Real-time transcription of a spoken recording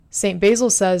St. Basil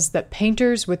says that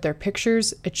painters with their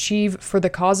pictures achieve for the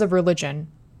cause of religion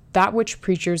that which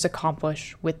preachers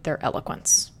accomplish with their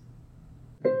eloquence.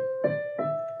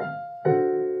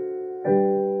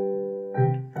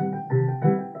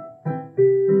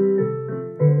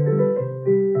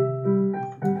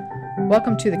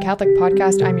 Welcome to the Catholic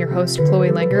Podcast. I'm your host,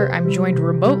 Chloe Langer. I'm joined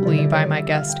remotely by my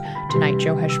guest tonight,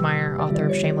 Joe Heschmeyer, author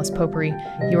of Shameless Popery.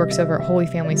 He works over at Holy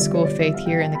Family School of Faith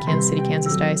here in the Kansas City,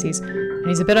 Kansas Diocese. And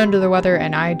he's a bit under the weather,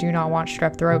 and I do not want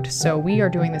strep throat, so we are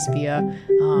doing this via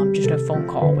just a phone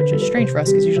call, which is strange for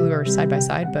us because usually we're side by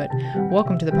side. But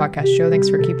welcome to the podcast, Joe. Thanks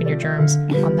for keeping your germs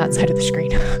on that side of the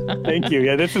screen. Thank you.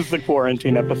 Yeah, this is the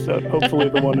quarantine episode. Hopefully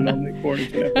the one and only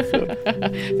quarantine episode.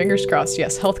 Fingers crossed.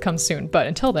 Yes, health comes soon. But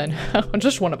until then,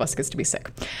 just one of us gets to be sick.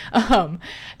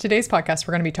 Today's podcast,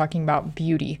 we're going to be talking about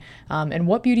beauty and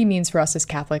what beauty means for us as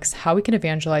Catholics, how we can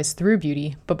evangelize through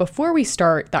beauty. But before we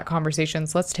start that conversation,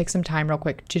 let's take some time real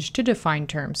quick just to define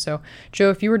terms. So, Joe,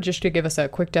 if you were just to give us a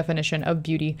quick definition of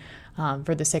beauty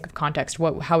for the sake of context,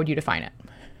 how would you define it?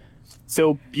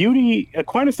 So beauty,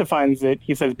 Aquinas defines it.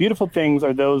 He says, beautiful things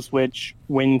are those which,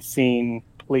 when seen,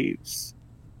 please.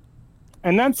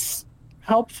 And that's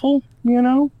helpful,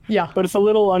 Yeah. But it's a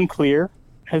little unclear.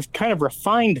 Has kind of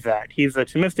refined that. He's a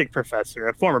Thomistic professor,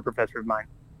 a former professor of mine,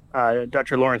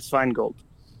 Dr. Lawrence Feingold.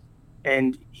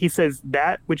 And he says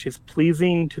that which is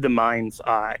pleasing to the mind's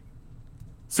eye.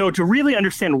 So to really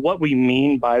understand what we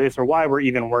mean by this, or why we're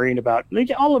even worrying about,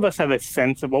 all of us have a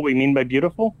sense of what we mean by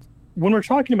beautiful. When we're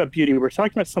talking about beauty, we're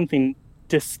talking about something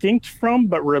distinct from,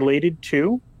 but related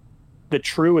to, the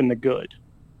true and the good.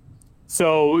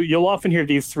 So you'll often hear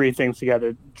these three things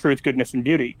together: truth, goodness, and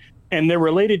beauty, and they're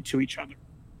related to each other.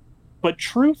 But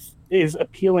truth is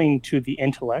appealing to the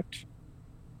intellect,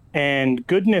 and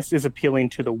goodness is appealing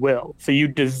to the will. So you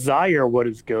desire what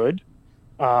is good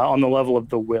on the level of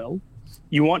the will.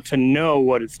 You want to know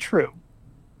what is true.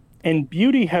 And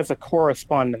beauty has a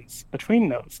correspondence between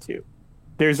those two.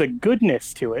 There's a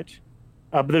goodness to it,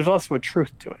 but there's also a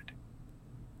truth to it.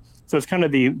 So it's kind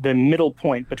of the middle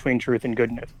point between truth and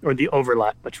goodness, or the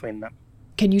overlap between them.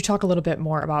 Can you talk a little bit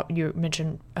more about, you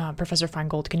mentioned Professor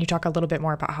Feingold, can you talk a little bit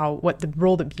more about what the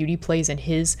role that beauty plays in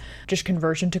his just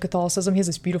conversion to Catholicism? He has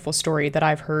this beautiful story that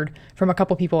I've heard from a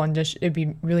couple people, and just it'd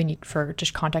be really neat for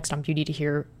just context on beauty to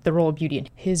hear the role of beauty in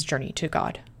his journey to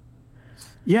God.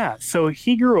 Yeah, so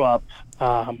he grew up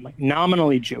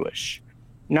nominally Jewish,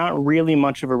 not really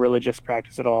much of a religious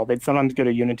practice at all. They'd sometimes go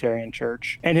to Unitarian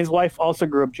church. And his wife also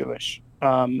grew up Jewish.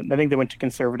 I think they went to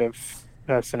conservative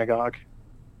synagogue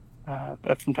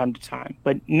from time to time.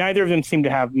 But neither of them seemed to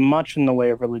have much in the way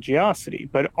of religiosity.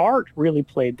 But art really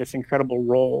played this incredible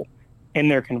role in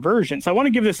their conversion. So I want to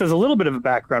give this as a little bit of a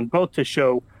background, both to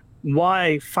show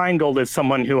why Feingold is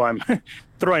someone who I'm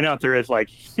throwing out there as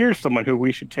here's someone who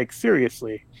we should take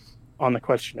seriously on the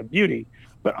question of beauty,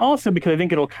 but also because I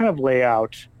think it'll kind of lay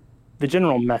out the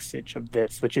general message of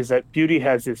this, which is that beauty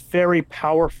has this very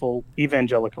powerful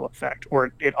evangelical effect,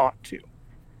 or it ought to.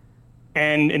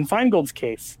 And in Feingold's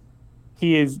case,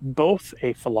 he is both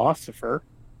a philosopher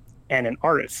and an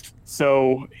artist.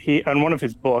 So on one of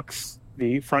his books,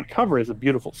 the front cover is a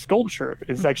beautiful sculpture.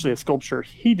 It's actually a sculpture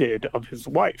he did of his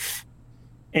wife.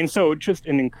 And so just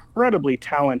an incredibly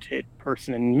talented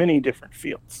person in many different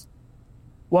fields.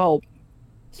 Well,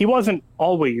 he wasn't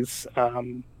always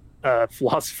a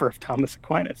philosopher of Thomas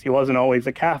Aquinas. He wasn't always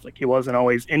a Catholic. He wasn't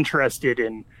always interested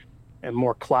in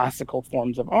more classical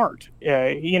forms of art.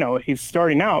 He's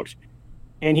starting out,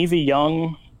 and he's a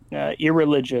young,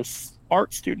 irreligious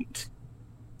art student.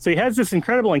 So he has this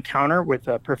incredible encounter with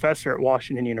a professor at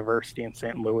Washington University in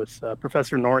St. Louis,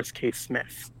 Professor Norris K.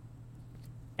 Smith.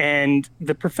 And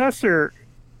the professor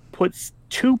puts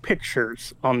two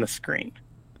pictures on the screen.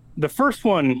 The first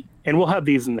one, and we'll have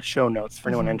these in the show notes for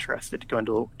anyone interested to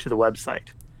go to the website.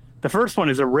 The first one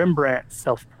is a Rembrandt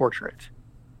self-portrait.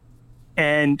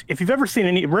 And if you've ever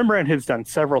seen Rembrandt has done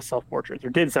several self-portraits, or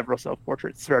did several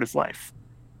self-portraits throughout his life.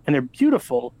 And they're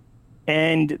beautiful.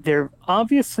 And they're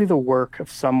obviously the work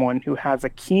of someone who has a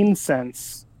keen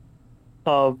sense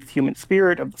of the human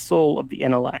spirit, of the soul, of the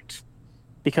intellect.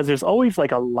 Because there's always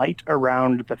a light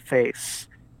around the face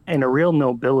and a real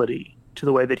nobility to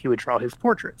the way that he would draw his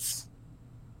portraits.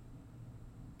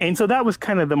 And so that was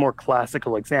kind of the more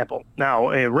classical example. Now,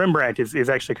 Rembrandt is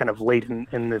actually kind of late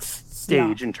in this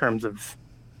stage in terms of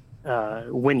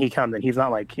when he comes in. He's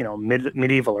not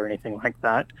medieval or anything like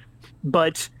that.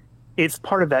 But it's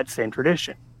part of that same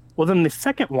tradition. Well, then the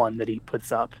second one that he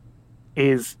puts up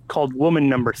is called Woman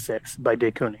Number 6 by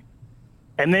de Kooning.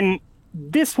 And then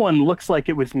this one looks like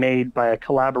it was made by a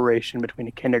collaboration between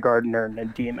a kindergartner and a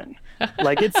demon.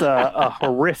 It's a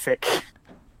horrific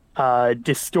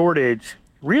distorted,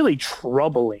 really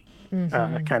troubling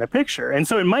kind of picture. And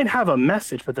so it might have a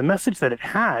message, but the message that it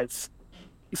has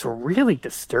is a really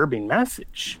disturbing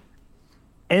message.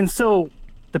 And so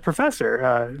the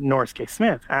professor, Norris K.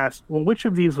 Smith, asked, well, which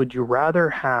of these would you rather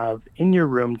have in your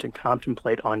room to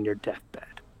contemplate on your deathbed?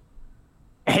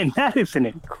 And that is an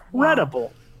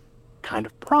incredible kind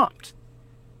of prompt.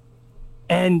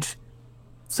 And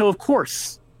so, of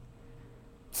course,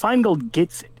 Feingold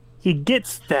gets it. He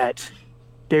gets that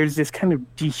there's this kind of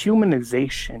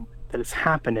dehumanization that has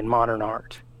happened in modern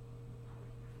art.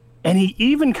 And he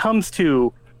even comes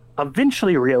to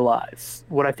eventually realize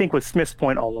what I think was Smith's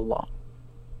point all along,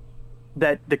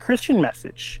 that the Christian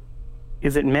message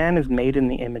is that man is made in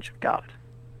the image of God.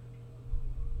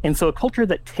 And so a culture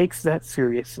that takes that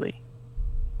seriously,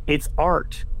 its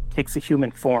art takes a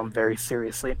human form very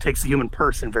seriously. It takes a human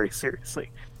person very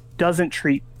seriously. Doesn't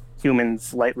treat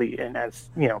humans lightly and as,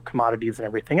 commodities and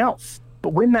everything else.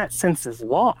 But when that sense is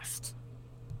lost,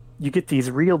 you get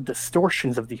these real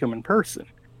distortions of the human person.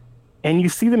 And you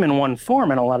see them in one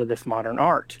form in a lot of this modern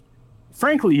art.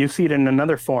 Frankly, you see it in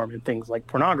another form in things like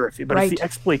pornography, but it's the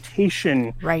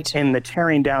exploitation and the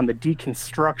tearing down, the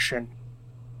deconstruction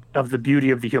of the beauty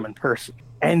of the human person.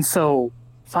 And so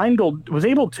Feingold was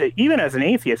able to, even as an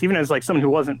atheist, even as like someone who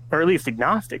wasn't, or at least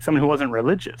agnostic, someone who wasn't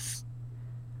religious,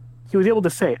 he was able to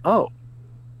say,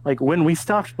 when we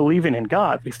stopped believing in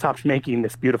God, we stopped making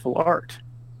this beautiful art.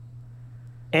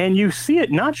 And you see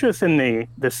it not just in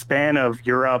the span of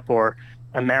Europe or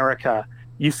America,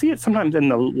 you see it sometimes in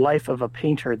the life of a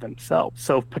painter themselves.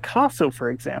 So Picasso, for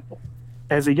example,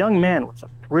 as a young man, was a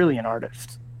brilliant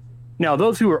artist. Now,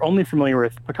 those who are only familiar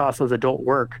with Picasso's adult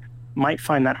work might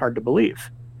find that hard to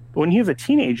believe. But when he was a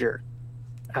teenager,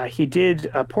 he did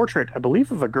a portrait, I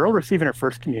believe, of a girl receiving her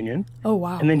first communion. Oh,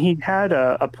 wow. And then he had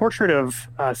a portrait of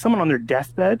someone on their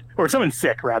deathbed, or someone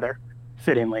sick, rather,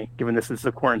 fittingly, given this is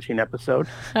a quarantine episode.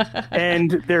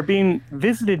 And they're being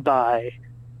visited by,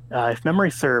 if memory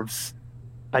serves,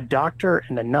 a doctor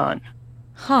and a nun.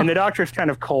 And the doctor is kind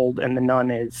of cold, and the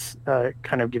nun is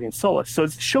kind of giving solace. So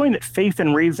it's showing that faith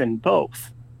and reason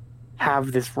both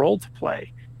have this role to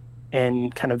play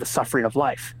in kind of the suffering of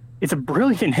life. It's a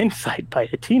brilliant insight by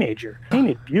a teenager,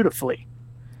 painted beautifully.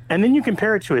 And then you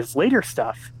compare it to his later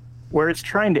stuff, where it's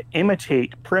trying to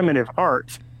imitate primitive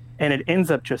art, and it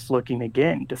ends up just looking,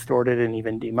 again, distorted and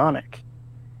even demonic.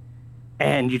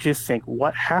 And you just think,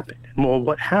 what happened? Well,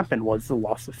 what happened was the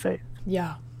loss of faith.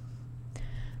 Yeah.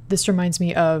 This reminds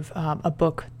me of a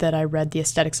book that I read, The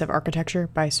Aesthetics of Architecture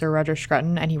by Sir Roger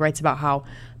Scruton, and he writes about how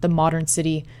the modern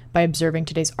city, by observing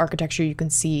today's architecture, you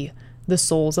can see the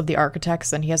souls of the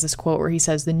architects. And he has this quote where he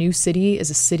says, "The new city is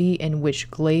a city in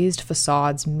which glazed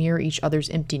facades mirror each other's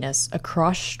emptiness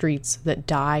across streets that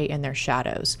die in their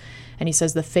shadows." And he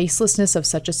says the facelessness of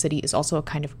such a city is also a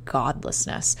kind of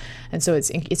godlessness. And so it's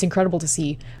incredible to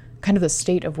see kind of the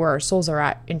state of where our souls are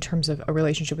at in terms of a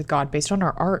relationship with God based on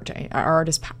our art. Our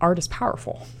art is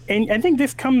powerful. And I think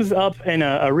this comes up in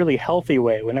a really healthy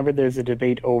way whenever there's a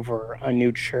debate over a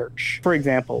new church. For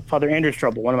example, Father Andrew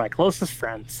Strobel, one of my closest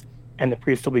friends, and the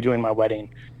priest will be doing my wedding,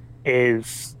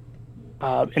 is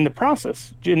in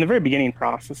the very beginning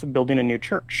process of building a new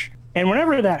church. And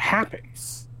whenever that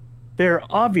happens, there are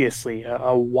obviously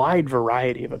a wide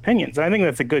variety of opinions. And I think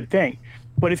that's a good thing.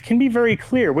 But it can be very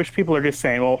clear which people are just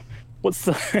saying, well, what's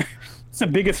the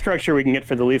biggest structure we can get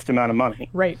for the least amount of money?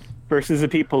 Right. Versus the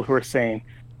people who are saying,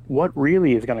 what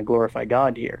really is going to glorify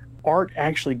God here? Art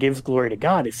actually gives glory to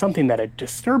God is something that a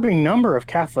disturbing number of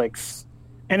Catholics,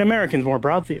 and Americans more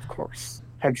broadly, of course,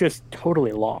 have just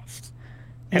totally lost.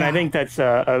 And I think that's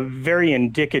a very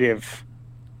indicative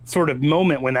sort of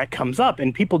moment when that comes up,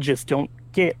 and people just don't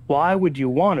get, why would you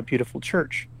want a beautiful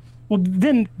church? Well,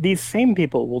 then these same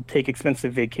people will take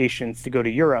expensive vacations to go to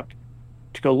Europe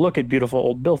to go look at beautiful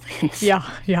old buildings. Yeah,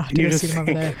 to go see them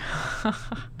over there. A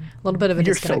little bit of a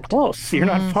disconnect. You're so close. You're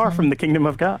not far from the kingdom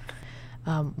of God.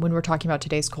 When we're talking about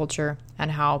today's culture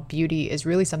and how beauty is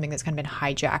really something that's kind of been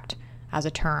hijacked as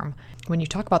a term, when you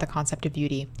talk about the concept of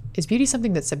beauty, is beauty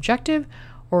something that's subjective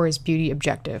or is beauty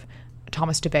objective?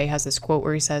 Thomas DeVay has this quote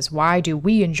where he says, "Why do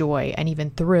we enjoy and even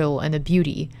thrill in the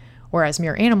beauty, whereas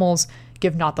mere animals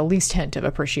give not the least hint of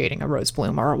appreciating a rose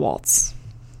bloom or a waltz?"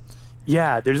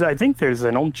 Yeah, I think there's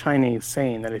an old Chinese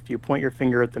saying that if you point your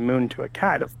finger at the moon to a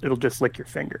cat, it'll just lick your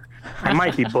finger. I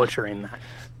might be butchering that.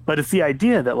 But it's the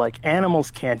idea that like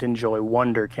animals can't enjoy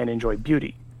wonder, can't enjoy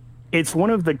beauty. It's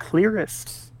one of the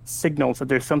clearest signals that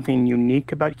there's something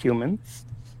unique about humans,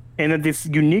 and that this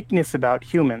uniqueness about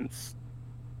humans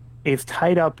is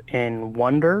tied up in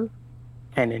wonder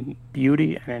and in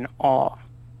beauty and in awe,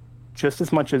 just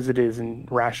as much as it is in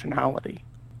rationality.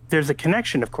 there's a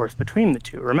connection, of course, between the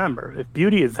two. Remember, if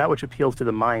beauty is that which appeals to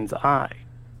the mind's eye,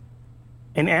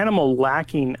 an animal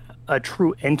lacking a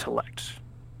true intellect,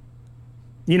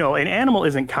 an animal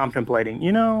isn't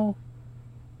contemplating,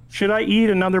 should I eat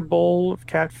another bowl of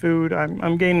cat food?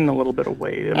 I'm gaining a little bit of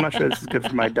weight. I'm not sure this is good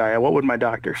for my diet. What would my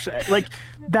doctor say? Like,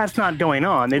 that's not going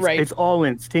on. It's all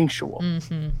instinctual.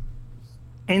 Mm-hmm.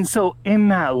 And so in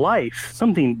that life,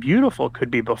 something beautiful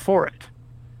could be before it.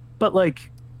 But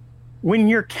like, when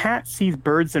your cat sees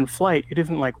birds in flight, it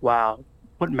isn't like, wow,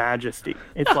 what majesty.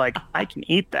 It's like, I can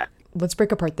eat that. Let's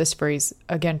break apart this phrase.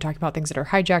 Again, talking about things that are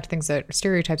hijacked, things that are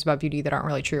stereotypes about beauty that aren't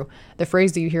really true. The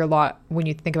phrase that you hear a lot when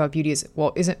you think about beauty is,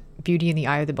 well, isn't beauty in the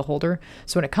eye of the beholder?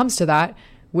 So when it comes to that,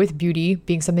 with beauty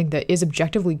being something that is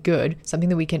objectively good, something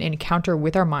that we can encounter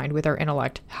with our mind, with our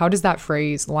intellect, how does that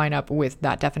phrase line up with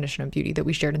that definition of beauty that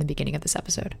we shared in the beginning of this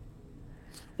episode?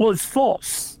 Well, it's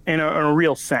false in a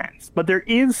real sense, but there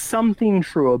is something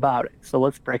true about it. So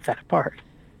let's break that apart.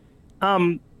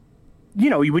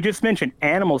 We just mentioned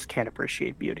animals can't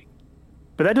appreciate beauty,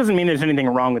 but that doesn't mean there's anything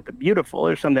wrong with the beautiful.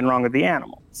 There's something wrong with the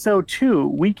animal. So too,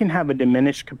 we can have a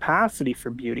diminished capacity for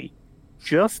beauty,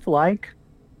 just like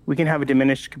we can have a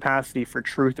diminished capacity for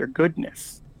truth or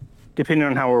goodness, depending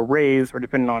on how we're raised or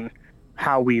depending on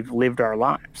how we've lived our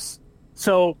lives.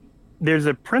 So there's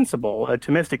a principle, a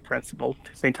Thomistic principle,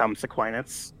 St. Thomas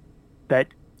Aquinas, that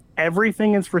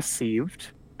everything is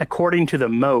received according to the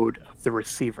mode of the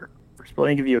receiver. Let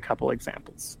me give you a couple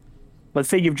examples. Let's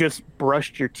say you've just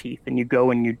brushed your teeth and you go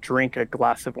and you drink a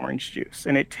glass of orange juice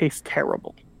and it tastes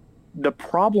terrible. The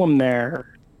problem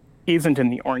there isn't in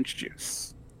the orange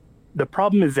juice. The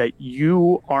problem is that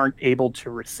you aren't able to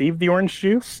receive the orange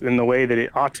juice in the way that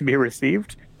it ought to be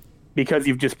received because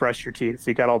you've just brushed your teeth.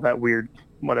 So you got all that weird,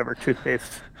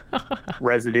 toothpaste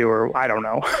residue, or I don't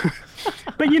know.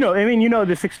 But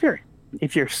this experience.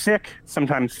 If you're sick,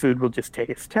 sometimes food will just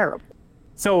taste terrible.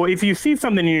 So if you see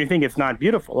something and you think it's not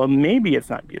beautiful, well, maybe it's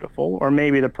not beautiful, or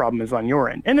maybe the problem is on your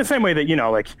end. In the same way that,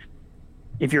 like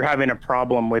if you're having a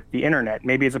problem with the internet,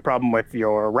 maybe it's a problem with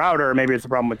your router, maybe it's a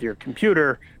problem with your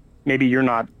computer, maybe you're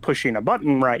not pushing a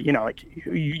button right,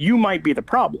 you might be the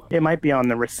problem. It might be on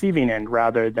the receiving end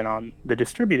rather than on the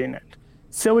distributing end.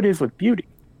 So it is with beauty.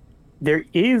 There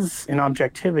is an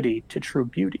objectivity to true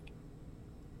beauty.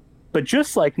 But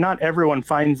just like not everyone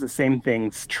finds the same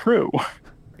things true,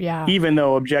 yeah, even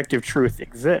though objective truth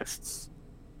exists,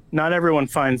 not everyone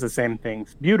finds the same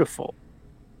things beautiful,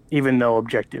 even though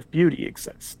objective beauty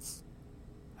exists.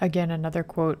 Again, another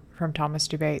quote from Thomas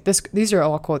Dubay. These are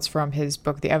all quotes from his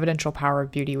book, The Evidential Power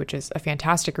of Beauty, which is a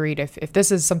fantastic read. If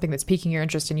this is something that's piquing your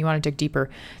interest and you want to dig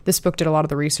deeper, this book did a lot of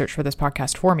the research for this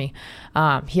podcast for me.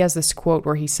 He has this quote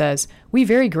where he says, "We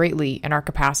vary greatly in our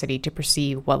capacity to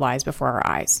perceive what lies before our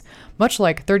eyes. Much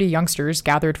like 30 youngsters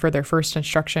gathered for their first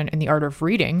instruction in the art of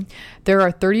reading, there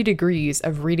are 30 degrees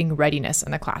of reading readiness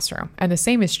in the classroom. And the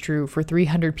same is true for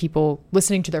 300 people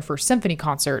listening to their first symphony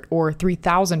concert or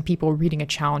 3,000 people reading a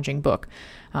challenging book."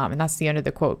 And that's the end of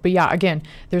the quote. But yeah, again,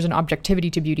 there's an objectivity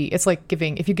to beauty. It's like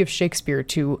if you give Shakespeare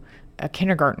to a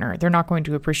kindergartner, they're not going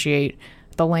to appreciate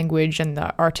the language and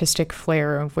the artistic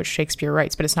flair of which Shakespeare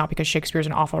writes. But it's not because Shakespeare's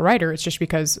an awful writer. It's just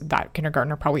because that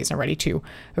kindergartner probably isn't ready to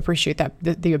appreciate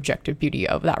the objective beauty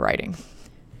of that writing.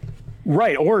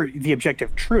 Right, or the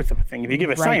objective truth of a thing. If you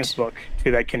give a science book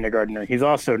to that kindergartner, he's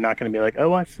also not going to be like,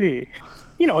 oh, I see.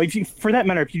 For that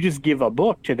matter, if you just give a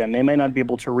book to them, they may not be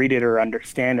able to read it or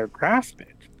understand or grasp it.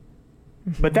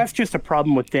 Mm-hmm. But that's just a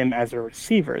problem with them as a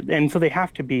receiver. And so they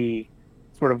have to be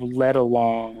sort of led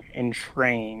along and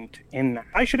trained in that.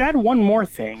 I should add one more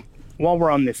thing while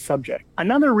we're on this subject.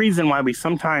 Another reason why we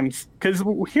sometimes, because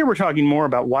here we're talking more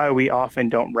about why we often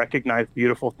don't recognize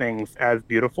beautiful things as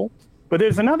beautiful. But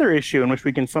there's another issue in which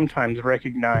we can sometimes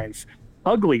recognize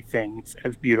ugly things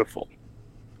as beautiful.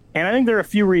 And I think there are a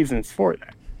few reasons for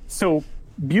that. So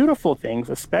beautiful things,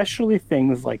 especially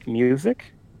things like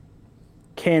music,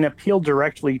 can appeal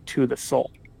directly to the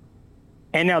soul.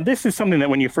 And now this is something that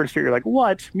when you first hear, you're like,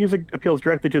 what? Music appeals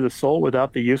directly to the soul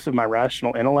without the use of my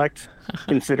rational intellect,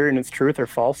 considering its truth or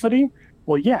falsity?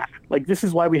 Well, yeah. Like, this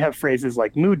is why we have phrases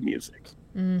like mood music.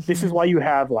 Mm-hmm. This is why you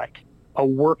have, like, a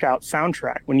workout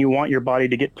soundtrack when you want your body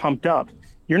to get pumped up.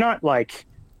 You're not, like,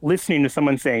 listening to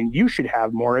someone saying you should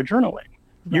have more adrenaline.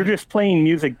 Right. You're just playing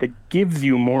music that gives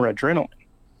you more adrenaline.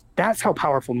 That's how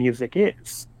powerful music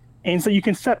is. And so you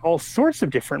can set all sorts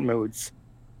of different moods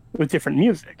with different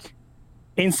music.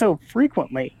 And so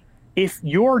frequently, if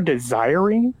you're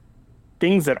desiring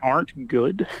things that aren't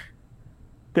good,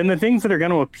 then the things that are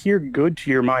going to appear good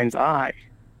to your mind's eye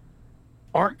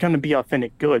aren't going to be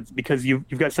authentic goods, because you've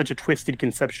got such a twisted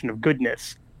conception of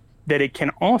goodness that it can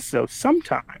also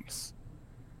sometimes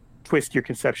twist your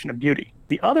conception of beauty.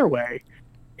 The other way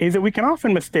is that we can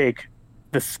often mistake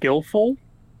the skillful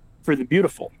for the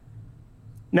beautiful.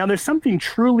 Now, there's something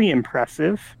truly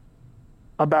impressive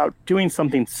about doing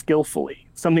something skillfully,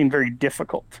 something very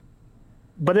difficult.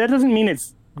 But that doesn't mean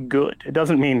it's good. It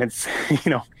doesn't mean it's,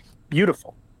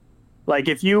 beautiful. Like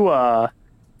if you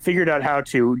figured out how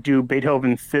to do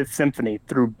Beethoven's Fifth Symphony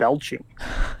through belching,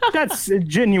 that's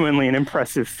genuinely an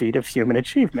impressive feat of human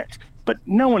achievement. But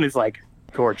no one is like,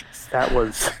 gorgeous. That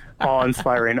was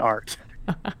awe-inspiring art.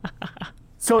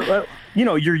 So,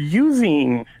 you're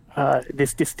using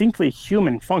this distinctly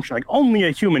human function. Like only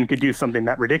a human could do something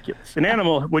that ridiculous. An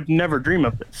animal would never dream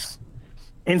of this.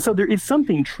 And so there is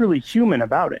something truly human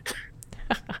about it.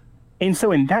 And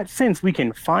so in that sense, we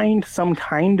can find some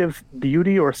kind of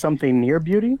beauty or something near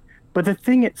beauty, but the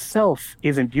thing itself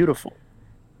isn't beautiful.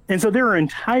 And so there are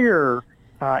entire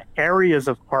areas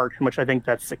of art in which I think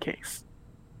that's the case.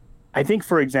 I think,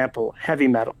 for example, heavy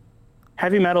metal.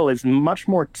 Heavy metal is much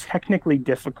more technically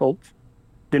difficult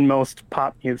than most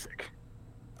pop music.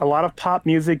 A lot of pop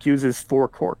music uses 4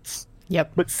 chords.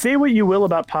 Yep. But say what you will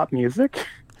about pop music,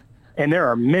 and there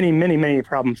are many, many, many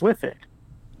problems with it,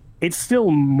 it's still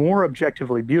more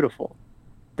objectively beautiful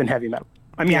than heavy metal.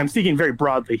 I mean, I'm speaking very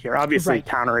broadly here. Obviously,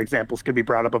 counter examples could be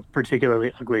brought up of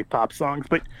particularly ugly pop songs,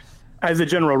 but as a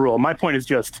general rule, my point is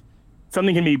just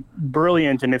something can be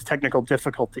brilliant in its technical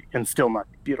difficulty and still not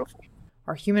beautiful.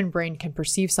 Our human brain can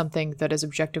perceive something that is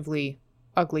objectively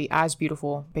ugly as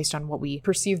beautiful based on what we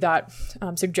perceive that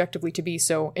subjectively to be.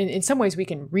 So in some ways, we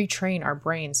can retrain our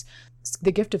brains.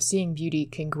 The gift of seeing beauty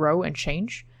can grow and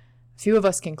change. Few of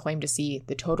us can claim to see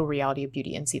the total reality of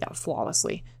beauty and see that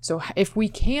flawlessly. So if we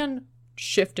can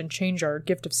shift and change our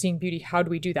gift of seeing beauty, how do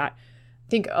we do that? I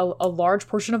think a large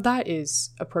portion of that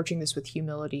is approaching this with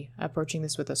humility, approaching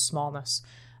this with a smallness.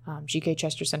 G.K.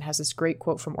 Chesterton has this great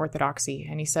quote from Orthodoxy,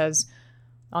 and he says,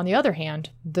 "On the other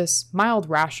hand, this mild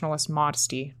rationalist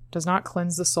modesty does not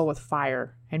cleanse the soul with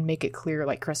fire and make it clear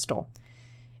like crystal.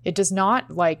 It does not,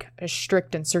 like a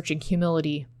strict and searching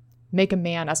humility, make a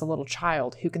man as a little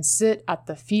child who can sit at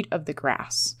the feet of the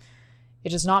grass. It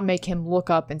does not make him look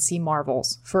up and see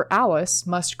marvels, for Alice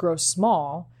must grow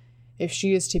small if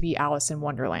she is to be Alice in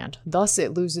Wonderland. Thus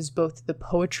it loses both the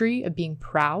poetry of being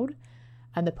proud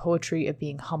and the poetry of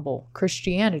being humble.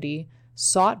 Christianity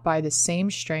sought by the same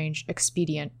strange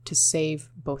expedient to save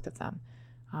both of them."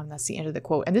 That's the end of the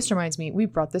quote. And this reminds me, we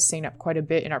brought this saint up quite a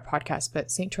bit in our podcast,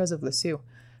 but Saint Therese of Lisieux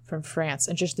from France,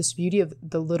 and just this beauty of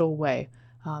the little way.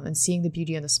 And seeing the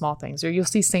beauty in the small things. Or you'll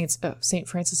see Saint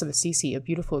Francis of Assisi, a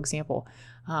beautiful example,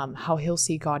 how he'll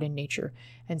see God in nature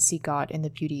and see God in the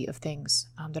beauty of things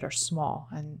that are small.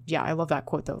 And yeah, I love that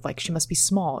quote though. Like, she must be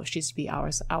small if she's to be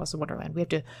Alice in Wonderland. We have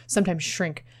to sometimes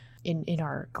shrink in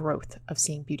our growth of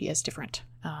seeing beauty as different,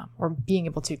 or being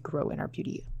able to grow in our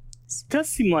beauty. It does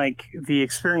seem like the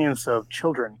experience of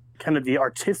children, kind of the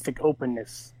artistic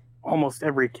openness almost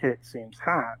every kid, it seems,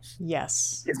 has.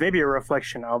 Yes. Is maybe a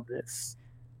reflection of this.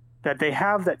 That they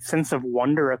have that sense of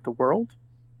wonder at the world,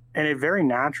 and it very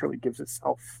naturally gives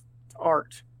itself to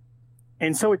art.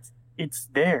 And so it's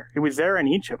there. It was there in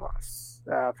each of us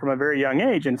from a very young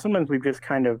age, and sometimes we've just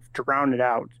kind of drowned it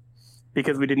out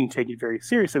because we didn't take it very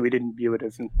seriously. We didn't view it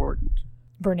as important.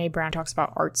 Brene Brown talks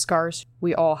about art scars.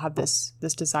 We all have this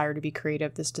desire to be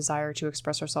creative, this desire to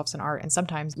express ourselves in art. And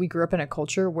sometimes we grew up in a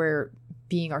culture where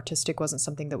being artistic wasn't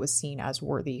something that was seen as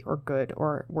worthy or good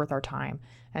or worth our time.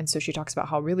 And so she talks about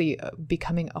how really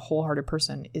becoming a wholehearted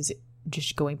person is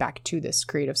just going back to this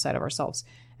creative side of ourselves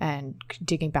and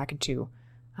digging back into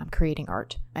creating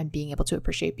art and being able to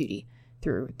appreciate beauty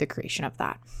through the creation of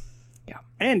that. Yeah.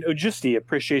 And just the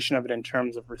appreciation of it in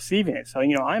terms of receiving it. So,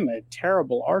 I'm a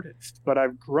terrible artist, but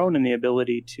I've grown in the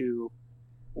ability to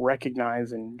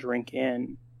recognize and drink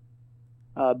in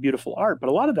beautiful art. But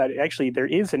a lot of that, actually, there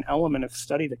is an element of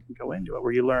study that can go into it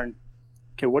where you learn,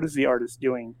 okay, what is the artist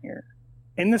doing here?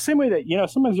 In the same way that,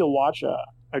 sometimes you'll watch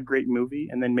a great movie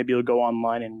and then maybe you'll go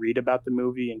online and read about the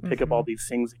movie and pick up all these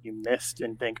things that you missed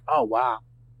and think, oh, wow.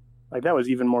 Like, that was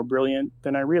even more brilliant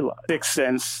than I realized. Sixth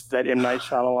Sense, that M. Night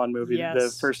Shyamalan movie, yes.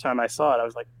 The first time I saw it, I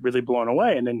was, like, really blown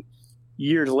away. And then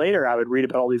years later, I would read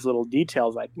about all these little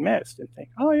details I'd missed and think,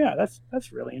 oh, yeah,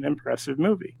 that's really an impressive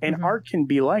movie. And art can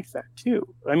be like that,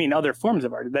 too. I mean, other forms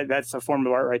of art, that's a form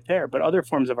of art right there. But other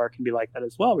forms of art can be like that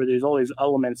as well, where there's all these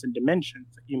elements and dimensions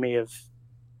that you may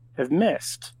have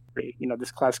missed.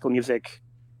 This classical music,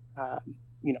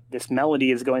 this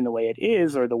melody is going the way it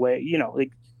is, or the way,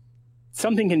 like,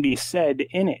 something can be said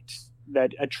in it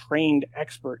that a trained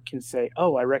expert can say,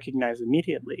 oh, I recognize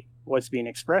immediately what's being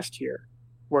expressed here.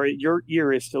 where your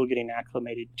ear is still getting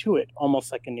acclimated to it,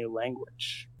 almost like a new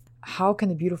language. How can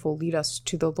the beautiful lead us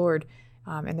to the Lord?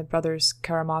 In the Brothers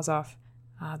Karamazov,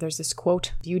 there's this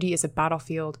quote, "Beauty is a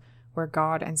battlefield where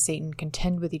God and Satan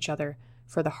contend with each other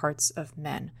for the hearts of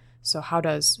men." So how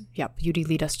does, beauty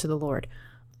lead us to the Lord?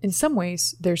 In some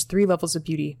ways, there's 3 levels of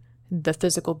beauty. The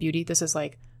physical beauty, this is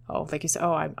like you said,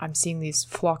 I'm seeing these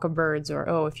flock of birds,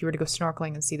 or, if you were to go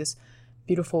snorkeling and see this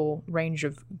beautiful range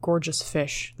of gorgeous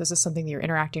fish, this is something that you're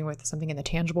interacting with, something in the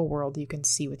tangible world you can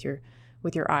see with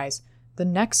your eyes. The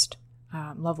next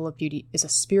level of beauty is a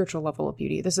spiritual level of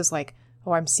beauty. This is like,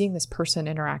 I'm seeing this person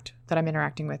that I'm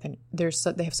interacting with, and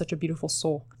they have such a beautiful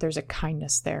soul. There's a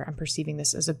kindness there. I'm perceiving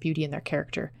this as a beauty in their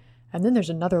character. And then there's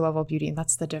another level of beauty, and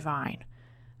that's the divine.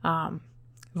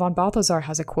 Von Balthasar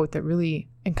has a quote that really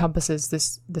encompasses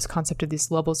this concept of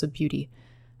these levels of beauty.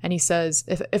 And he says,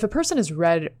 if a person has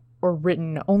read or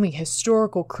written only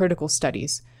historical critical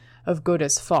studies of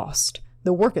Goethe's Faust,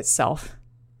 the work itself,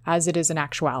 as it is in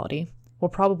actuality, will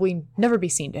probably never be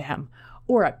seen to him,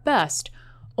 or at best,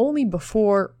 only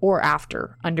before or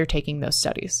after undertaking those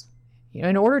studies.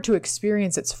 In order to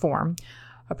experience its form,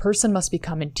 a person must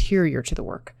become interior to the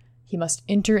work. He must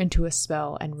enter into a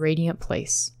spell and radiant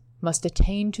place, must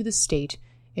attain to the state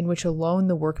in which alone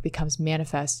the work becomes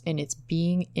manifest in its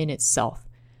being in itself.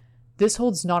 This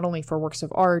holds not only for works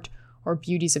of art or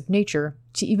beauties of nature,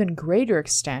 to even greater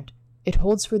extent, it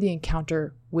holds for the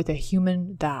encounter with a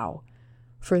human thou.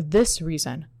 For this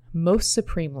reason, most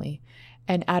supremely,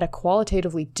 and at a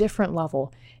qualitatively different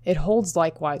level, it holds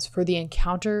likewise for the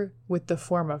encounter with the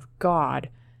form of God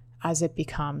as it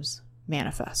becomes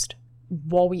manifest.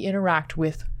 While we interact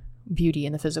with beauty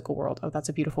in the physical world, that's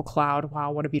a beautiful cloud,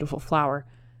 wow, what a beautiful flower,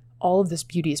 all of this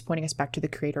beauty is pointing us back to the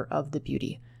creator of the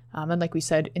beauty. And like we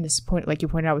said in this point, like you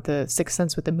pointed out with the Sixth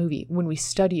Sense with the movie, when we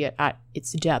study it at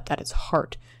its depth, at its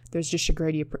heart, there's just a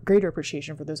greater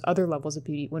appreciation for those other levels of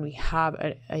beauty when we have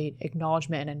an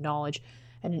acknowledgement and a knowledge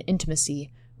and an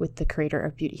intimacy with the creator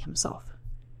of beauty himself.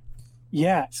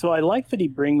 Yeah, so I like that he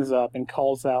brings up and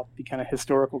calls out the kind of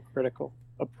historical critical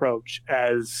approach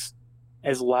as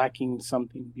lacking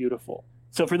something beautiful.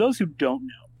 So for those who don't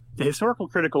know, the historical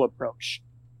critical approach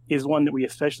is one that we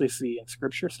especially see in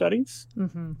scripture studies.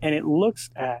 Mm-hmm. And it looks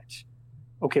at,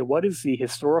 what is the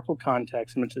historical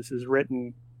context in which this is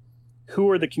written? Who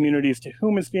are the communities to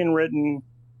whom it's being written?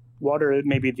 What are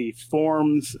maybe the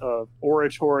forms of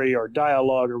oratory or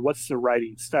dialogue, or what's the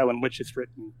writing style in which it's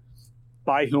written?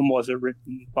 By whom was it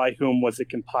written? By whom was it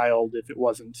compiled if it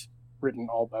wasn't written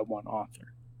all by one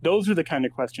author? Those are the kind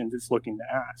of questions it's looking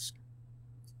to ask.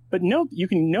 But note, you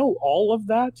can know all of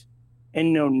that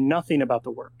and know nothing about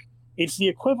the work. It's the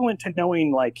equivalent to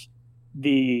knowing like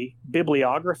the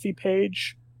bibliography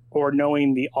page or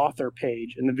knowing the author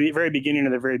page in the very beginning or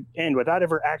the very end without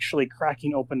ever actually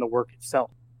cracking open the work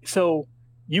itself. So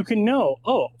you can know,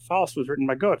 Faust was written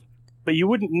by Goethe, but you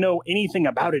wouldn't know anything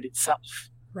about it itself.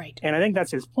 Right. And I think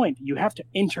that's his point. You have to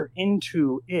enter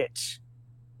into it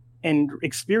and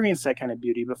experience that kind of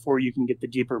beauty before you can get the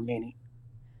deeper meaning.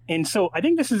 And so I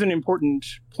think this is an important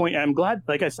point. I'm glad,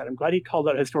 like I said, I'm glad he called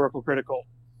out historical critical,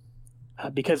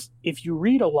 because if you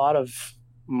read a lot of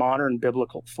modern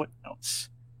biblical footnotes,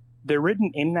 they're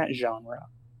written in that genre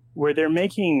where they're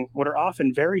making what are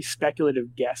often very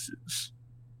speculative guesses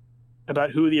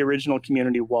about who the original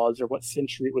community was or what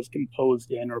century it was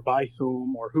composed in or by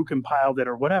whom or who compiled it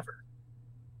or whatever.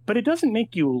 But it doesn't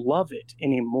make you love it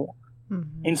anymore.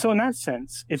 Mm-hmm. And so in that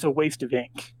sense, it's a waste of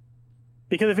ink.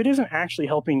 Because if it isn't actually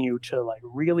helping you to like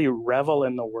really revel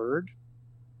in the word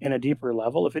in a deeper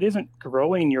level, if it isn't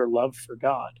growing your love for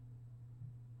God,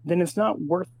 then it's not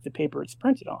worth the paper it's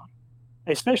printed on,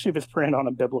 especially if it's printed on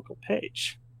a biblical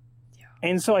page. Yeah.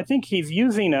 And so I think he's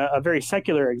using a very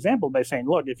secular example by saying,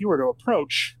 look, if you were to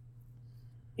approach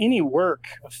any work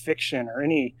of fiction or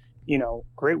any,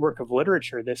 great work of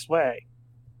literature this way,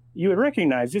 you would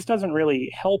recognize this doesn't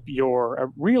really help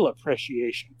your real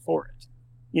appreciation for it.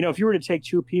 If you were to take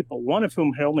two people, one of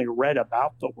whom had only read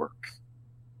about the work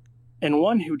and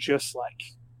one who just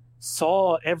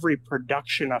saw every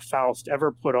production of Faust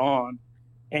ever put on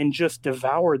and just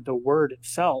devoured the word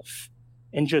itself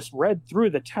and just read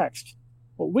through the text,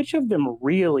 well, which of them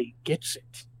really gets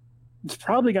it? It's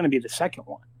probably going to be the second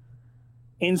one.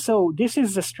 And so this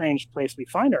is the strange place we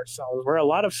find ourselves, where a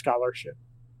lot of scholarship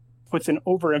puts an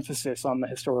overemphasis on the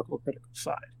historical critical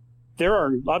side. There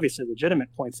are obviously legitimate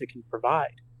points it can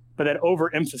provide, but that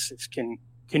overemphasis can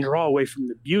draw away from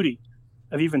the beauty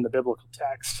of even the biblical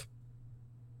text.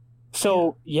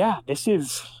 So this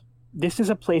is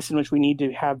a place in which we need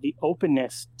to have the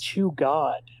openness to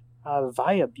God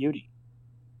via beauty.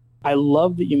 I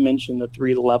love that you mentioned the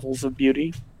three levels of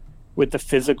beauty, with the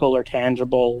physical or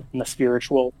tangible and the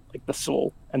spiritual, like the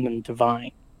soul, and then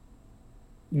divine.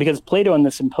 Because Plato in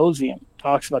the Symposium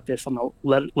talks about this on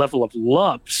the level of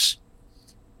loves.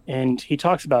 And he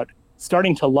talks about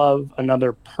starting to love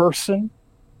another person,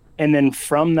 and then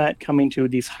from that coming to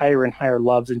these higher and higher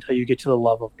loves until you get to the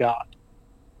love of God.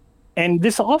 And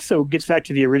this also gets back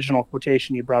to the original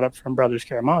quotation you brought up from Brothers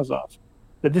Karamazov,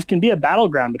 that this can be a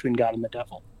battleground between God and the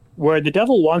devil, where the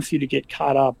devil wants you to get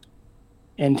caught up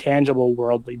in tangible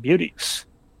worldly beauties,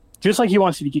 just like he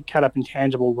wants you to get caught up in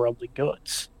tangible worldly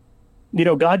goods. You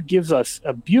know, God gives us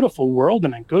a beautiful world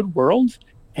and a good world,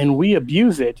 and we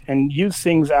abuse it and use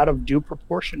things out of due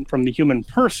proportion, from the human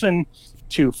person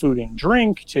to food and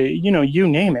drink to, you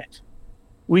name it.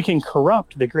 We can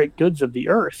corrupt the great goods of the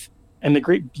earth and the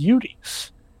great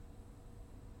beauties.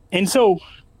 And so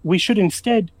we should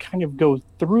instead kind of go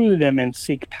through them and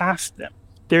seek past them.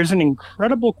 There's an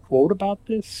incredible quote about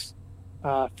this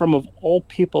from, of all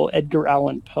people, Edgar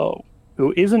Allan Poe,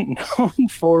 who isn't known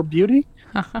for beauty,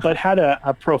 but had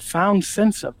a profound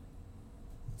sense of it.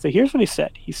 So here's what he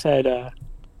said. He said,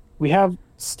 we have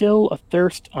still a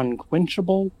thirst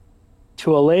unquenchable,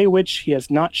 to allay which he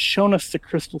has not shown us the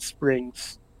crystal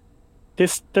springs.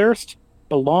 This thirst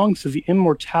belongs to the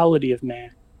immortality of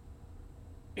man.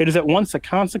 It is at once a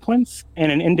consequence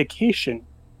and an indication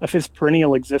of his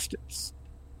perennial existence.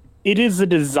 It is the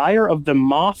desire of the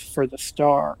moth for the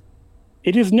star.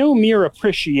 It is no mere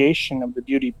appreciation of the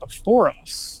beauty before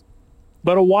us,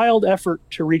 but a wild effort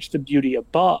to reach the beauty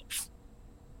above.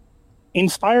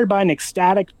 Inspired by an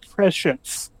ecstatic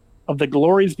prescience of the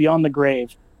glories beyond the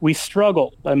grave, we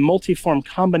struggle by multiform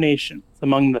combinations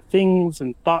among the things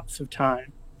and thoughts of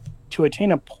time to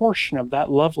attain a portion of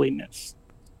that loveliness,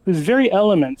 whose very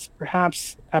elements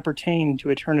perhaps appertain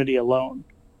to eternity alone.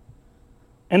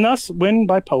 And thus, when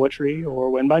by poetry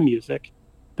or when by music,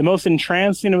 the most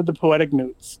entrancing of the poetic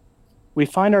moods, we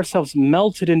find ourselves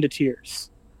melted into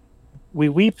tears. We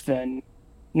weep then,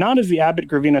 not as the Abbot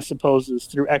Gravina supposes,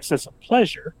 through excess of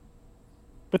pleasure,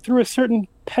 but through a certain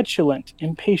petulant,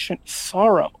 impatient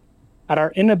sorrow at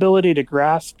our inability to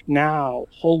grasp now,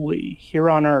 wholly, here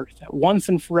on earth, at once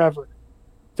and forever,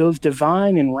 those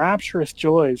divine and rapturous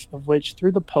joys of which,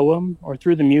 through the poem or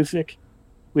through the music,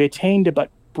 we attain to but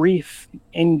brief,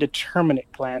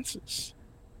 indeterminate glances.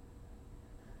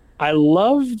 I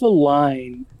love the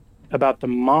line about the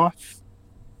moth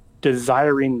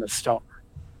desiring the star,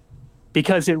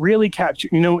 because it really captures,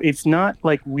 it's not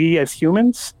like we as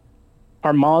humans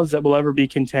are moths that will ever be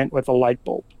content with a light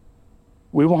bulb.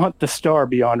 We want the star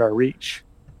beyond our reach.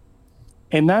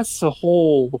 And that's the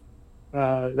whole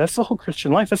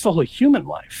Christian life. That's the whole human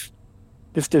life.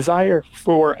 This desire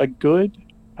for a good,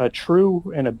 a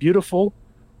true, and a beautiful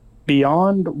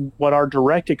beyond what our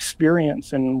direct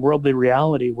experience and worldly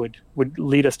reality would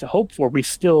lead us to hope for. We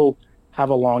still have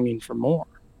a longing for more.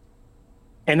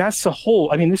 And that's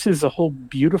this is the whole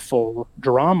beautiful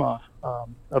drama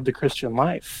of the Christian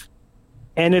life.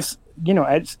 And it's,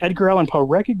 as Edgar Allan Poe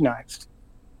recognized,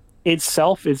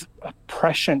 itself is a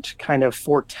prescient kind of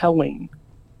foretelling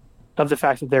of the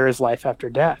fact that there is life after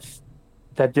death,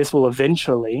 that this will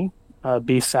eventually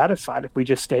be satisfied if we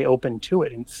just stay open to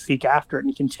it and seek after it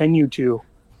and continue to,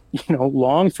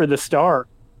 long for the star.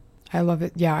 I love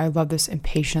it. Yeah, I love this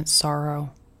impatient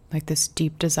sorrow, like this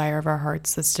deep desire of our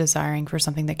hearts that's desiring for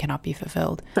something that cannot be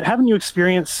fulfilled. But haven't you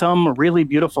experienced some really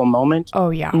beautiful moment? Oh,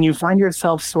 yeah. And you find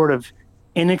yourself sort of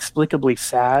inexplicably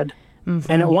sad,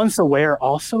 and at once aware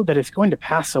also that it's going to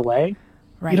pass away.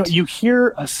 Right. You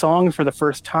hear a song for the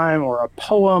first time, or a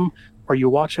poem, or you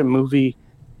watch a movie,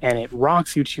 and it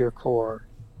rocks you to your core.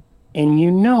 And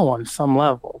on some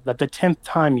level that the 10th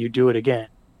time you do it again,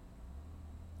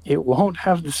 it won't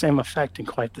have the same effect in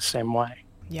quite the same way.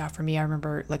 Yeah, for me, I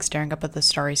remember staring up at the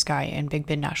starry sky in Big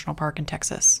Bend National Park in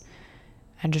Texas,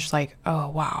 and just oh,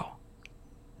 wow,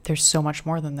 there's so much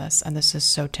more than this, and this is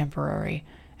so temporary,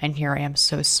 and here I am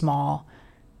so small.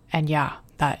 And yeah,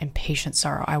 that impatient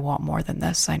sorrow, I want more than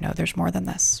this. I know there's more than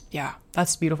this. Yeah,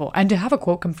 that's beautiful. And to have a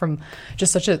quote come from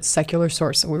just such a secular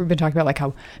source, we've been talking about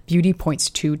how beauty points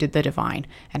to the divine,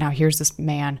 and how here's this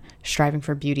man striving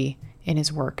for beauty in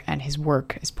his work, and his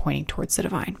work is pointing towards the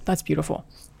divine. That's beautiful.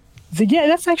 Yeah,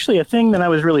 that's actually a thing that I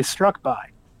was really struck by,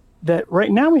 that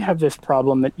right now we have this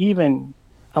problem that even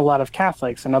a lot of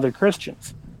Catholics and other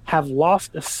Christians have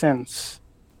lost a sense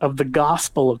of the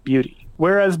gospel of beauty.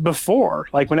 Whereas before,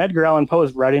 like when Edgar Allan Poe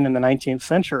was writing in the 19th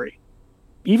century,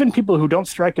 even people who don't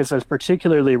strike us as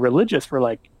particularly religious were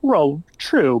like, well,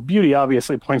 true, beauty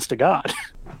obviously points to God.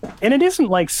 And it isn't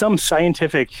like some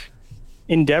scientific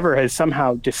endeavor has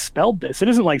somehow dispelled this. It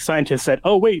isn't like scientists said,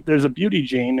 oh, wait, there's a beauty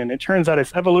gene, and it turns out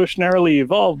it's evolutionarily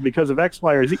evolved because of X,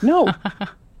 Y, or Z. No,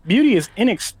 beauty is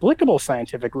inexplicable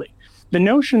scientifically. The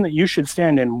notion that you should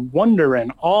stand in wonder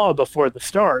and awe before the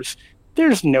stars,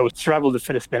 there's no survival of the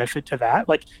fittest benefit to that.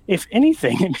 Like, if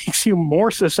anything, it makes you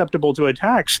more susceptible to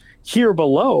attacks here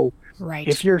below. Right.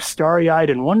 If you're starry-eyed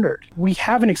and wondered. We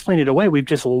haven't explained it away. We've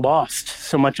just lost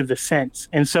so much of the sense.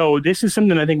 And so this is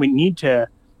something I think we need to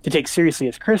take seriously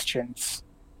as Christians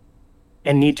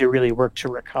and need to really work to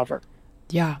recover.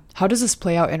 Yeah. How does this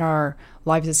play out in our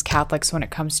lives as Catholics when it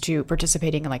comes to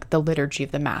participating in like the liturgy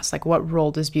of the Mass? Like, what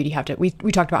role does beauty have to, we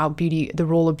talked about how the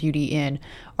role of beauty in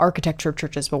architecture of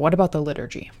churches, but what about the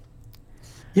liturgy?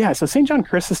 Yeah. So St. John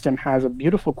Chrysostom has a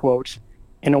beautiful quote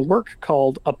in a work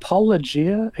called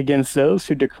Apologia Against Those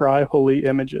Who Decry Holy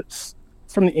Images.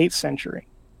 It's from the 8th century.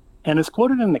 And it's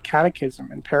quoted in the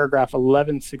Catechism in paragraph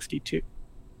 1162.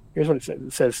 Here's what it says.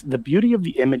 It says, the beauty of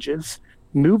the images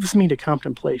moves me to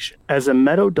contemplation, as a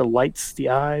meadow delights the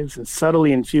eyes and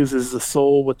subtly infuses the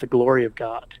soul with the glory of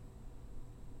God.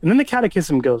 And then the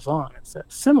Catechism goes on. It says,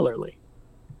 similarly,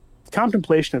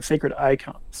 contemplation of sacred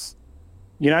icons,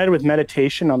 united with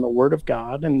meditation on the Word of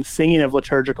God and singing of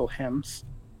liturgical hymns,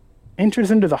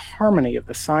 enters into the harmony of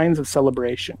the signs of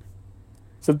celebration,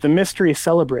 so that the mystery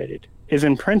celebrated is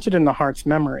imprinted in the heart's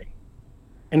memory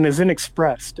and is then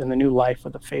expressed in the new life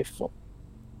of the faithful.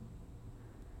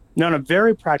 Now, on a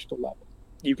very practical level,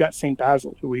 you've got St.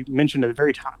 Basil, who we mentioned at the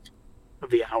very top of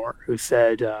the hour, who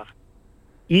said,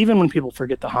 even when people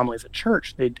forget the homilies at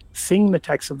church, they'd sing the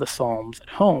text of the Psalms at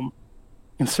home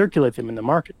and circulate them in the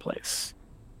marketplace.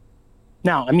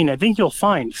 Now, I mean, I think you'll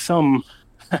find some,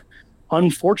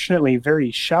 unfortunately,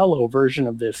 very shallow version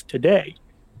of this today,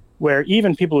 where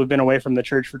even people who've been away from the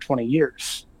church for 20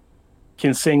 years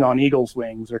can sing On Eagle's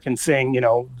Wings or can sing,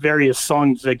 various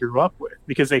songs they grew up with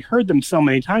because they heard them so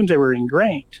many times they were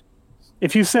ingrained.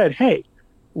 If you said, hey,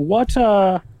 what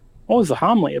was the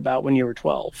homily about when you were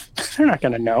 12? They're not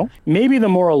going to know. Maybe the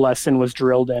moral lesson was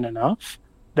drilled in enough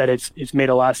that it's made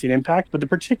a lasting impact, but the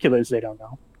particulars they don't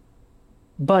know.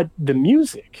 But the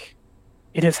music,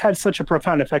 it has had such a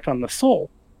profound effect on the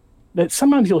soul that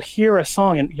sometimes you'll hear a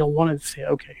song and you'll want to say,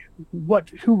 okay,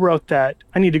 who wrote that?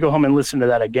 I need to go home and listen to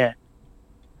that again.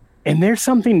 And there's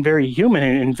something very human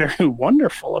and very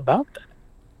wonderful about that.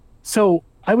 So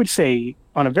I would say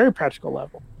on a very practical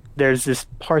level, there's this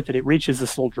part that it reaches the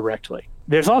soul directly.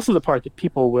 There's also the part that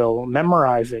people will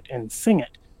memorize it and sing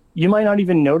it. You might not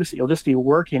even notice it. You'll just be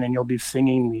working and you'll be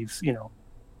singing these,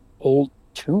 old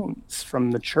tunes from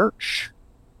the church.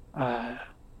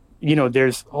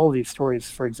 There's all these stories,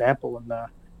 for example, in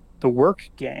the work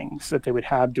gangs that they would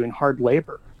have doing hard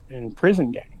labor in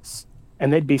prison gangs.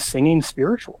 And they'd be singing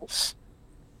spirituals.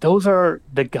 Those are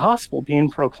the gospel being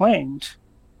proclaimed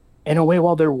in a way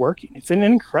while they're working. It's an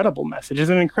incredible message. It's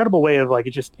an incredible way of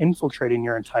just infiltrating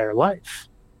your entire life.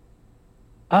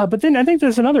 But then I think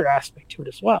there's another aspect to it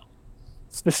as well,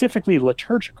 specifically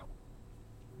liturgical,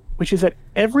 which is that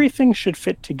everything should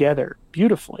fit together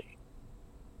beautifully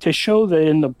to show that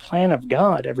in the plan of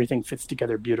God, everything fits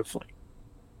together beautifully.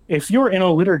 If you're in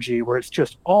a liturgy where it's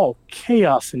just all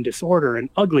chaos and disorder and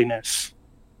ugliness,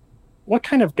 what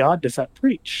kind of God does that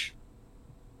preach?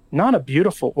 Not a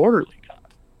beautiful, orderly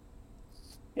God.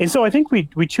 And so I think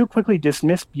we too quickly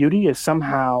dismiss beauty as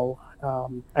somehow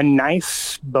a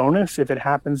nice bonus if it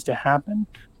happens to happen,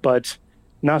 but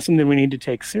not something we need to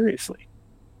take seriously.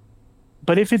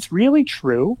 But if it's really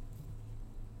true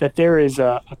that there is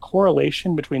a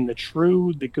correlation between the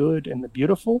true, the good, and the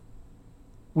beautiful,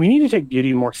 we need to take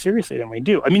beauty more seriously than we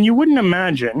do. I mean, you wouldn't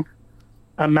imagine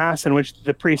a mass in which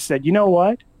the priest said, you know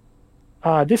what?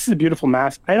 This is a beautiful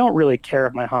mass. I don't really care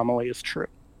if my homily is true.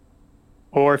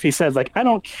 Or if he says, I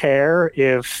don't care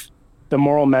if the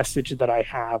moral message that I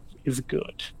have is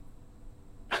good.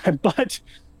 But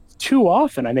too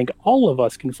often, I think all of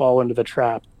us can fall into the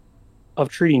trap of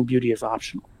treating beauty as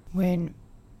optional. When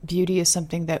beauty is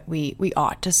something that we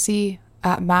ought to see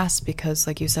at Mass, because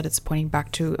like you said, it's pointing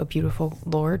back to a beautiful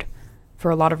Lord. For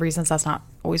a lot of reasons, that's not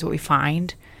always what we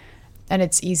find. And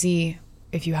it's easy,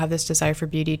 if you have this desire for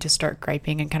beauty, to start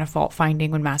griping and kind of fault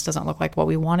finding when Mass doesn't look like what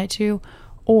we want it to,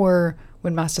 or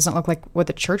when Mass doesn't look like what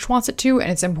the church wants it to. And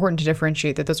it's important to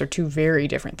differentiate that those are two very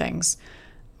different things.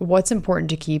 What's important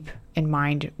to keep in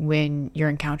mind when you're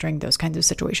encountering those kinds of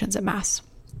situations at Mass?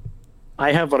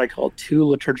 I have what I call 2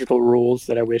 liturgical rules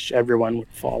that I wish everyone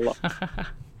would follow.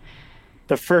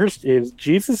 The first is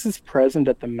Jesus is present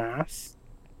at the Mass,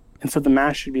 and so the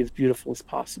Mass should be as beautiful as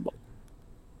possible.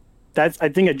 I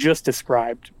think I just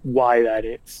described why that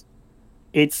is.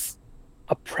 It's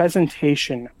a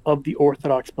presentation of the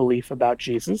Orthodox belief about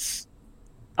Jesus,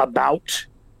 about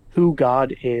who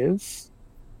God is,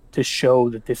 to show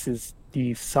that this is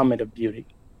the summit of beauty.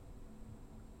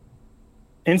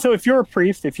 And so if you're a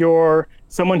priest, if you're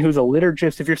someone who's a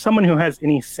liturgist, if you're someone who has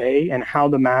any say in how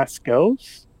the Mass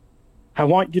goes, I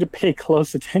want you to pay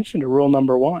close attention to rule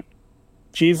number 1.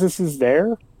 Jesus is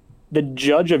there, the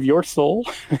judge of your soul,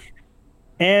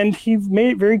 and he's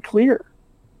made it very clear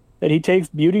that he takes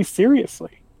beauty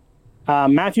seriously.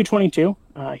 Matthew 22,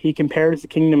 he compares the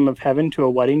kingdom of heaven to a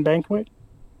wedding banquet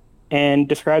and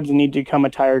describes the need to come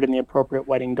attired in the appropriate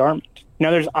wedding garment. Now,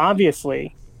 there's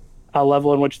obviously a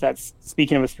level in which that's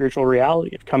speaking of a spiritual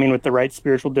reality, of coming with the right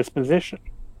spiritual disposition.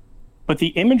 But the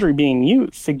imagery being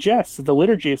used suggests that the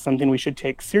liturgy is something we should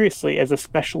take seriously as a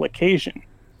special occasion.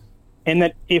 And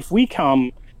that if we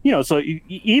come, so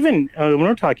even when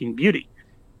we're talking beauty,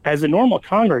 as a normal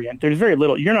congregant, there's very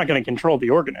little, you're not going to control the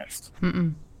organist,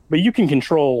 but you can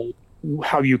control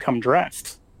how you come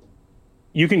dressed.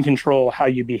 You can control how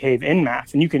you behave in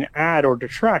Mass, and you can add or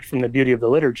detract from the beauty of the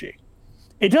liturgy.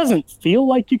 It doesn't feel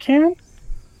like you can,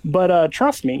 but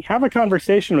trust me, have a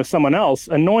conversation with someone else,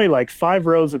 annoy like 5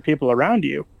 rows of people around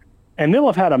you, and they'll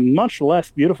have had a much less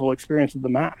beautiful experience of the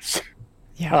Mass.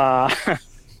 Yeah.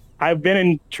 I've been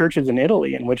in churches in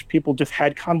Italy in which people just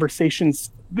had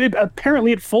conversations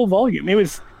apparently at full volume. It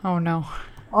was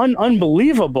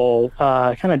unbelievable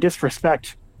kind of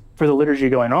disrespect for the liturgy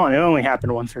going on. It only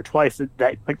happened once or twice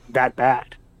that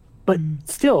bad. But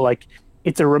still,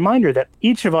 it's a reminder that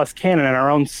each of us can, in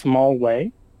our own small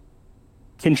way,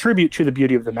 contribute to the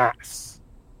beauty of the Mass.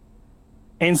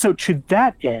 And so to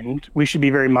that end, we should be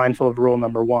very mindful of rule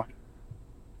number 1.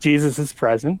 Jesus is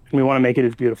present, and we want to make it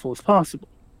as beautiful as possible.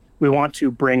 We want to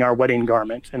bring our wedding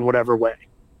garment in whatever way.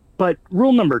 But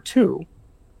rule number 2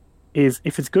 is,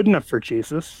 if it's good enough for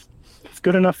Jesus, it's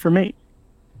good enough for me.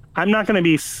 I'm not going to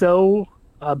be so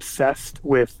obsessed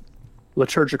with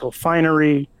liturgical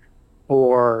finery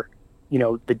or,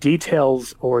 the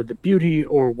details or the beauty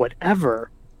or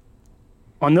whatever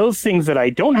on those things that I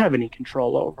don't have any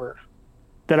control over,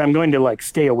 that I'm going to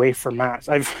stay away from Mass.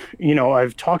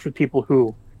 I've talked with people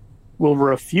who will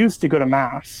refuse to go to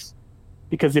Mass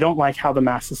because they don't like how the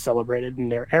Mass is celebrated in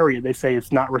their area. They say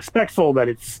it's not respectful, that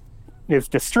it's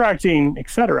distracting,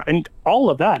 etc. And all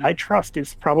of that, I trust,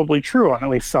 is probably true on at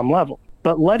least some level.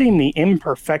 But letting the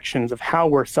imperfections of how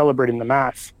we're celebrating the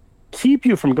Mass keep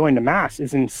you from going to Mass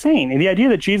is insane. And the idea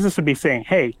that Jesus would be saying,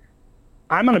 hey,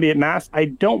 I'm going to be at Mass, I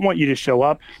don't want you to show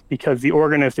up because the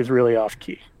organist is really off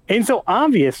key. And so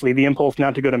obviously the impulse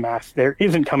not to go to Mass there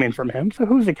isn't coming from him. So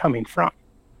who's it coming from?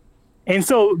 And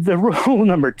so the rule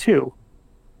number 2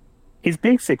 is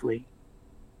basically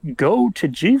go to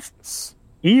Jesus,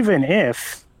 even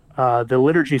if the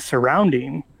liturgy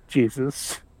surrounding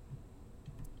Jesus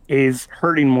is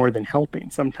hurting more than helping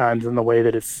sometimes in the way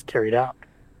that it's carried out.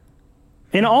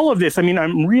 In all of this,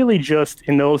 I'm really just,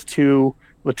 in those 2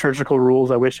 liturgical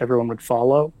rules I wish everyone would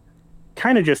follow,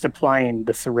 kind of just applying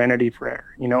the serenity prayer,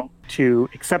 to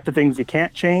accept the things you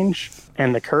can't change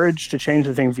and the courage to change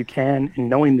the things you can, and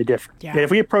knowing the difference. Yeah.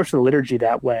 If we approach the liturgy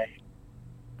that way,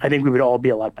 I think we would all be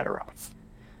a lot better off.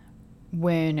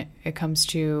 When it comes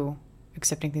to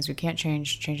accepting things we can't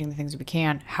change, changing the things we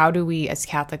can, how do we as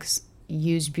Catholics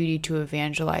use beauty to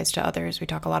evangelize to others? We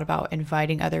talk a lot about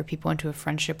inviting other people into a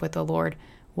friendship with the Lord.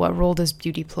 What role does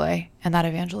beauty play in that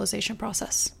evangelization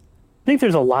process? I think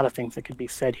there's a lot of things that could be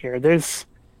said here. There's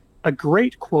a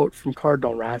great quote from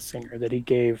Cardinal Ratzinger that he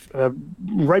gave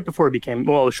shortly before he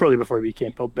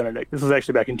became Pope Benedict. This was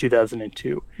actually back in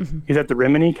 2002. He's at the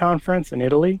Rimini Conference in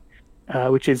Italy,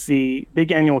 which is the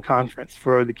big annual conference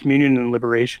for the Communion and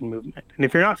Liberation movement. And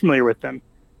if you're not familiar with them,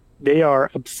 they are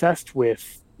obsessed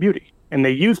with beauty, and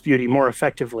they use beauty more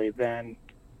effectively than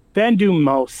do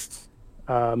most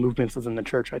movements within the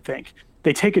church, I think.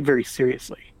 They take it very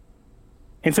seriously.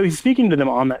 And so he's speaking to them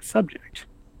on that subject.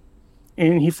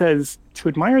 And he says, to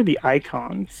admire the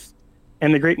icons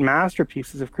and the great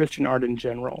masterpieces of Christian art in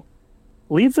general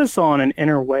leads us on an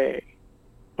inner way,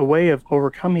 a way of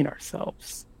overcoming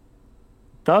ourselves.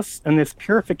 Thus, in this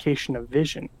purification of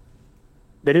vision,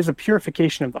 that is a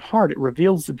purification of the heart, it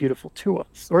reveals the beautiful to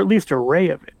us, or at least a ray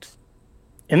of it.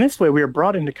 In this way, we are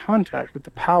brought into contact with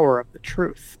the power of the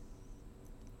truth.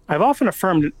 I've often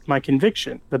affirmed my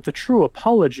conviction that the true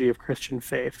apology of Christian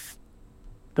faith,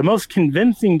 the most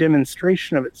convincing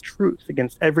demonstration of its truth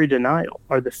against every denial,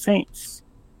 are the saints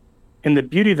and the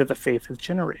beauty that the faith has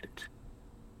generated.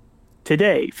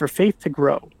 Today, for faith to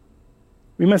grow,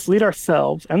 we must lead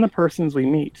ourselves and the persons we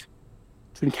meet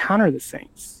to encounter the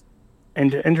saints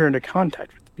and to enter into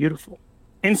contact with the beautiful.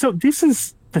 And so this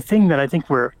is the thing that I think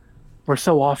we're we're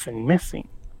so often missing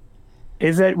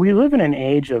is that we live in an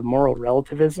age of moral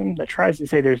relativism that tries to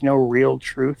say there's no real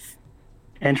truth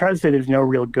and tries to say there's no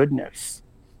real goodness.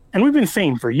 And we've been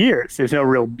saying for years there's no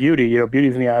real beauty.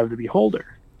 Beauty's in the eye of the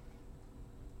beholder.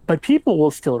 But people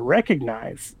will still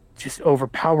recognize just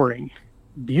overpowering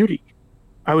beauty.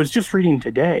 I was just reading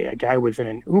today, a guy was in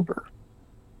an Uber,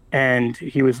 and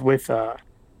he was with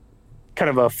kind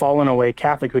of a fallen away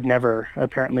Catholic who'd never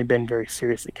apparently been very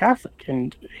seriously Catholic.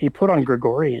 And he put on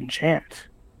Gregorian chant.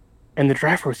 And the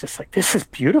driver was just like, this is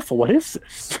beautiful. What is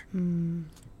this?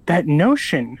 That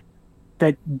notion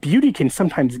that beauty can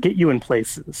sometimes get you in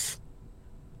places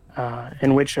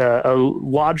in which a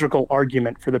logical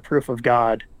argument for the proof of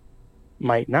God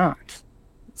might not.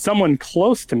 Someone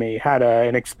close to me had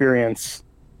an experience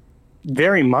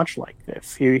very much like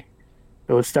this. He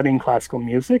was studying classical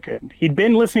music, and he'd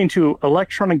been listening to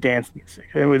electronic dance music.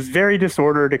 It was very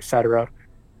disordered, etc.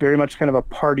 Very much kind of a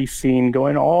party scene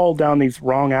going all down these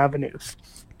wrong avenues.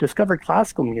 Discovered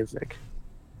classical music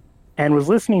and was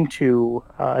listening to,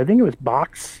 I think it was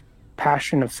Bach's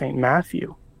Passion of St.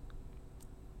 Matthew.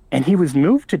 And he was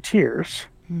moved to tears.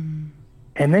 And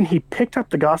then he picked up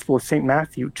the Gospel of St.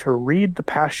 Matthew to read the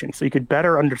Passion so he could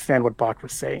better understand what Bach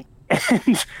was saying.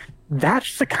 And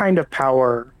that's the kind of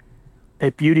power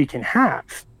that beauty can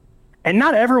have. And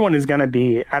not everyone is going to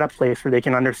be at a place where they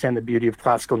can understand the beauty of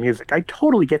classical music. I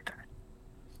totally get that.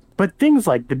 But things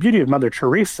like the beauty of Mother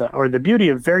Teresa or the beauty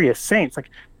of various saints, like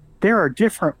there are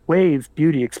different ways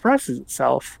beauty expresses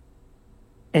itself.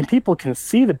 And people can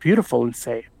see the beautiful and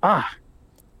say, I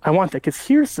want that. Because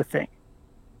here's the thing.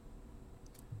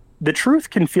 The truth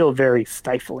can feel very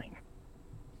stifling.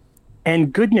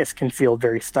 And goodness can feel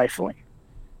very stifling.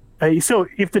 So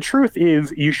if the truth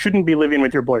is you shouldn't be living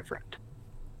with your boyfriend,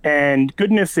 and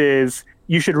goodness is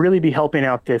you should really be helping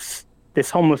out this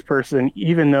homeless person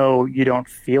even though you don't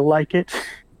feel like it,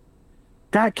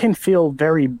 that can feel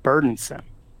very burdensome.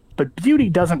 But beauty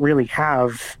doesn't really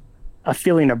have a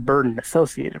feeling of burden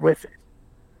associated with it.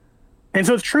 And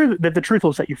so it's true that the truth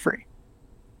will set you free.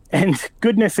 And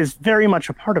goodness is very much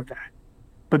a part of that.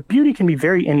 But beauty can be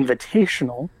very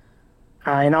invitational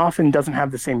and often doesn't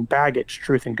have the same baggage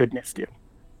truth and goodness do.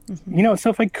 So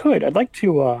if I could, I'd like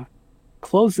to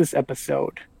close this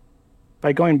episode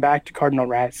by going back to Cardinal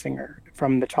Ratzinger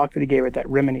from the talk that he gave at that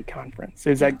Rimini conference.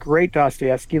 There's that great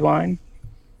Dostoevsky line,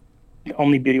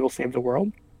 only beauty will save the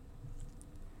world.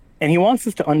 And he wants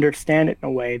us to understand it in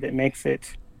a way that makes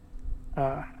it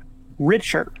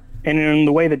richer and in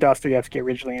the way that Dostoevsky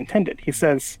originally intended. He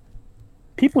says,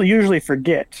 people usually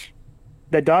forget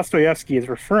that Dostoevsky is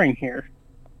referring here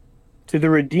to the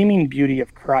redeeming beauty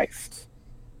of Christ.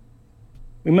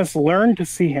 We must learn to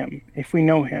see him, if we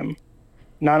know him,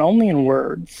 not only in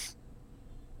words,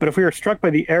 but if we are struck by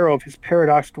the arrow of his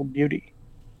paradoxical beauty,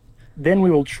 then we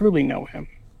will truly know him.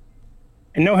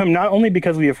 And know him not only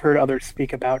because we have heard others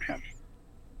speak about him.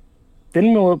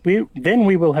 Then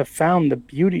we will have found the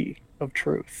beauty of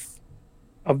truth,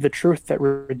 of the truth that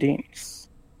redeems.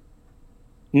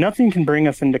 Nothing can bring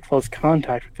us into close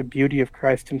contact with the beauty of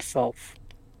Christ himself,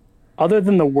 other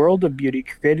than the world of beauty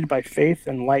created by faith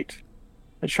and light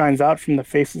that shines out from the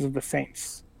faces of the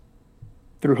saints,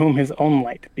 through whom his own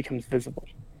light becomes visible.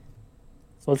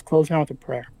 So let's close now with a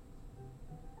prayer.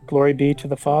 Glory be to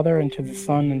the Father, and to the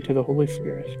Son, and to the Holy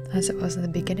Spirit. As it was in the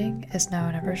beginning, is now,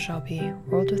 and ever shall be,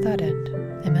 world without end.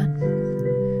 Amen.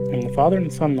 And the Father, and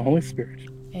the Son, and the Holy Spirit.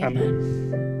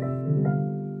 Amen.